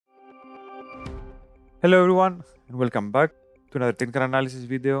Hello everyone and welcome back to another technical analysis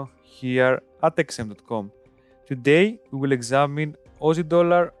video here at xm.com. Today we will examine Aussie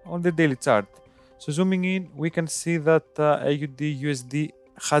dollar on the daily chart. So zooming in, we can see that AUDUSD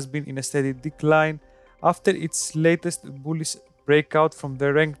has been in a steady decline after its latest bullish breakout from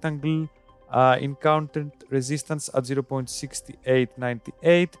the rectangle encountered resistance at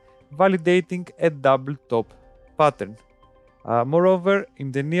 0.6898, validating a double top pattern. Moreover,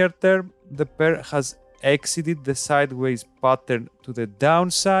 in the near term, the pair has exited the sideways pattern to the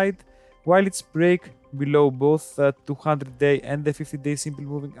downside, while its break below both the 200-day and the 50-day simple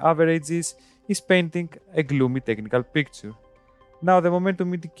moving averages is painting a gloomy technical picture. Now, the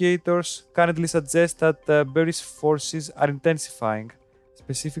momentum indicators currently suggest that bearish forces are intensifying.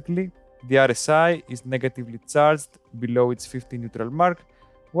 Specifically, the RSI is negatively charged below its 50 neutral mark,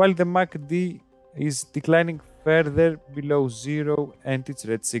 while the MACD is declining further below zero and its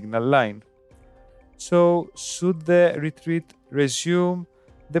red signal line. So, should the retreat resume,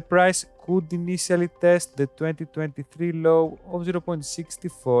 the price could initially test the 2023 low of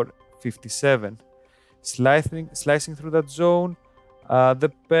 0.6457. Slicing through that zone,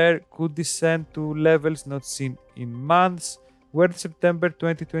 the pair could descend to levels not seen in months, where the September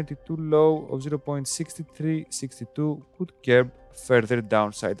 2022 low of 0.6362 could curb further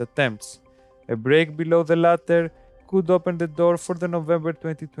downside attempts. A break below the latter could open the door for the November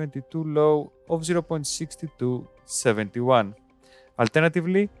 2022 low of 0.6271.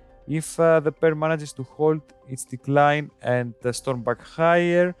 Alternatively, if the pair manages to hold its decline and storm back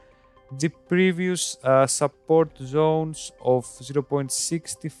higher, the previous support zones of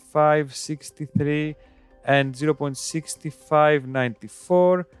 0.6563 and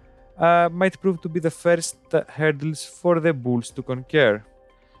 0.6594 might prove to be the first hurdles for the bulls to conquer.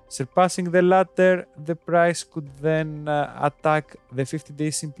 Surpassing the latter, the price could then attack the 50-day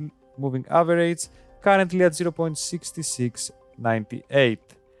simple moving average, currently at 0.6698.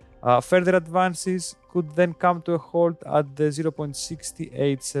 Further advances could then come to a halt at the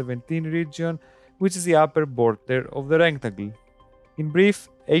 0.6817 region, which is the upper border of the rectangle. In brief,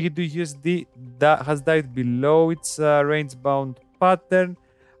 AUDUSD has dived below its range-bound pattern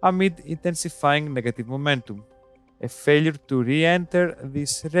amid intensifying negative momentum. A failure to re-enter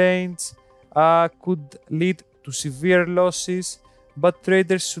this range could lead to severe losses, but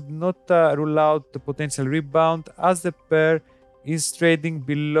traders should not rule out the potential rebound, as the pair is trading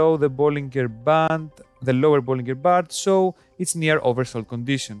below the Bollinger Band, the lower Bollinger Band, so it's near oversold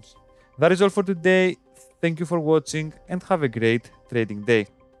conditions. That is all for today. Thank you for watching and have a great trading day.